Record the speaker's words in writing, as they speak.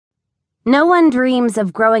No one dreams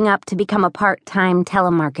of growing up to become a part-time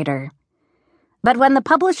telemarketer. But when the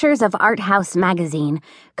publishers of Art House magazine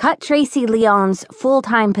cut Tracy Leon's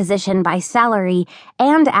full-time position by salary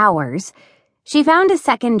and hours, she found a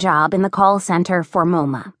second job in the call center for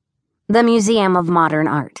MoMA, the Museum of Modern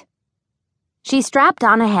Art. She strapped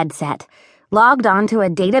on a headset, logged onto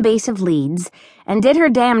a database of leads, and did her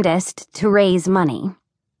damnedest to raise money.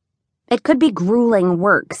 It could be grueling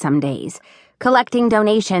work some days, collecting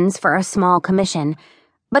donations for a small commission,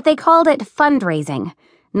 but they called it fundraising,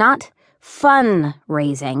 not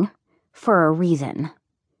fun-raising, for a reason.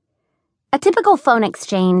 A typical phone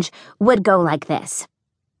exchange would go like this.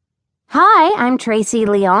 "Hi, I'm Tracy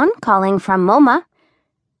Leon, calling from MoMA."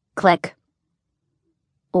 Click.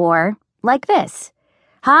 Or like this.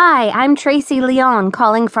 "Hi, I'm Tracy Leon,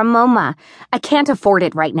 calling from MoMA. I can't afford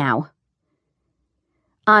it right now."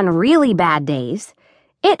 On really bad days,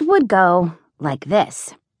 it would go like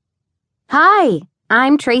this. "Hi,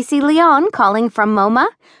 I'm Tracy Leon, calling from MoMA.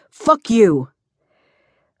 Fuck you."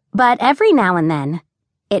 But every now and then,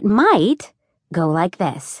 it might go like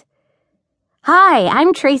this. "Hi,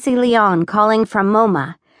 I'm Tracy Leon, calling from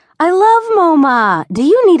MoMA. I love MoMA. Do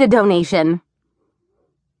you need a donation?"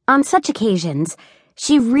 On such occasions,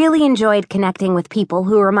 she really enjoyed connecting with people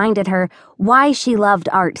who reminded her why she loved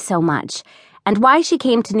art so much and why she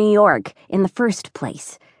came to New York in the first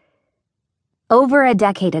place. Over a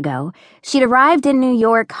decade ago, she'd arrived in New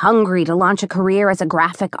York hungry to launch a career as a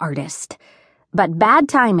graphic artist. But bad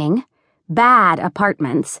timing, bad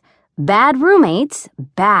apartments, bad roommates,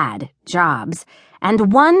 bad jobs,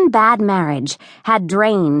 and one bad marriage had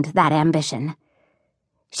drained that ambition.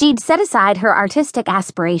 She'd set aside her artistic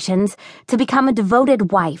aspirations to become a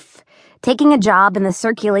devoted wife, taking a job in the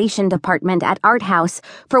circulation department at Art House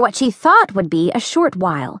for what she thought would be a short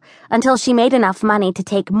while, until she made enough money to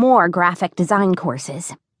take more graphic design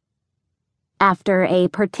courses. After a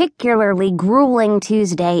particularly grueling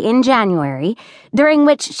Tuesday in January, during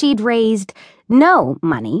which she'd raised no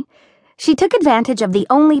money, she took advantage of the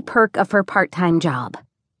only perk of her part-time job: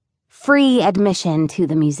 free admission to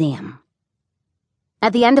the museum.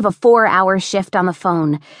 At the end of a 4-hour shift on the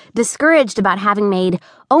phone, discouraged about having made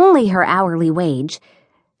only her hourly wage,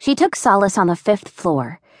 she took solace on the 5th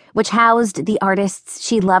floor, which housed the artists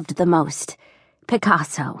she loved the most: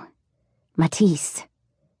 Picasso, Matisse,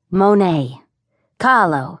 Monet,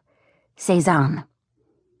 Kahlo, Cézanne.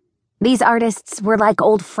 These artists were like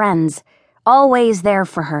old friends, always there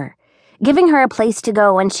for her, giving her a place to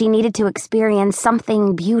go when she needed to experience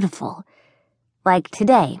something beautiful, like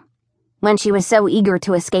today, when she was so eager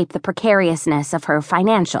to escape the precariousness of her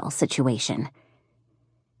financial situation.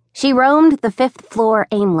 She roamed the 5th floor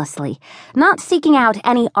aimlessly, not seeking out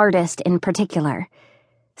any artist in particular.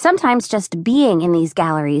 Sometimes just being in these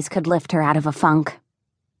galleries could lift her out of a funk.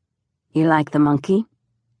 "You like the monkey?"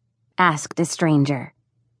 asked a stranger.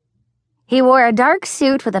 He wore a dark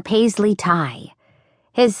suit with a paisley tie.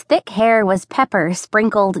 His thick hair was pepper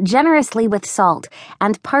sprinkled generously with salt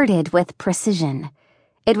and parted with precision.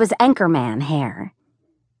 It was Anchorman hair.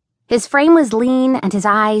 His frame was lean and his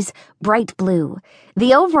eyes bright blue,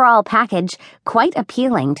 the overall package quite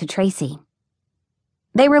appealing to Tracy.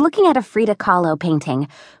 They were looking at a Frida Kahlo painting,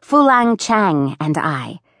 Fulang Chang and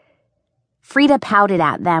I. Frida pouted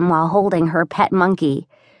at them while holding her pet monkey.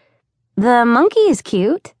 "The monkey is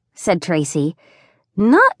cute," said Tracy,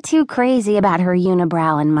 not too crazy about her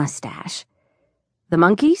unibrow and mustache. "The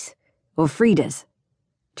monkey's or Frida's?"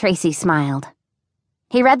 Tracy smiled.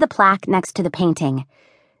 He read the plaque next to the painting.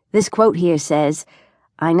 "This quote here says,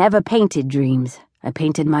 'I never painted dreams. I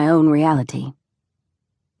painted my own reality.'"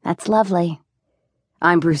 "That's lovely."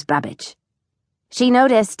 "I'm Bruce Babbage." She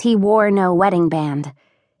noticed he wore no wedding band.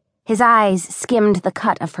 His eyes skimmed the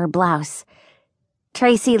cut of her blouse.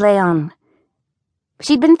 "Tracy Leon."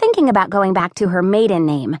 She'd been thinking about going back to her maiden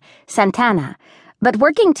name, Santana, but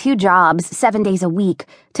working 2 jobs 7 days a week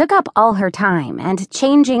took up all her time, and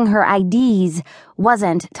changing her IDs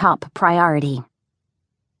wasn't top priority.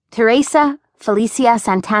 Teresa Felicia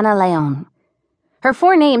Santana Leon. Her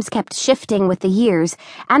 4 names kept shifting with the years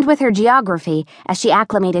and with her geography as she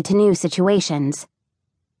acclimated to new situations.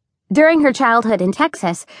 During her childhood in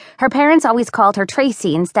Texas, her parents always called her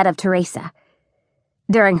Tracy instead of Teresa.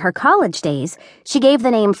 During her college days, she gave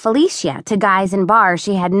the name Felicia to guys in bars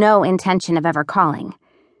she had no intention of ever calling.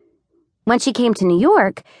 When she came to New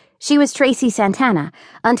York, she was Tracy Santana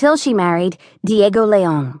until she married Diego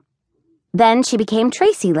Leon. Then she became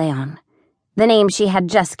Tracy Leon, the name she had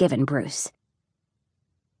just given Bruce.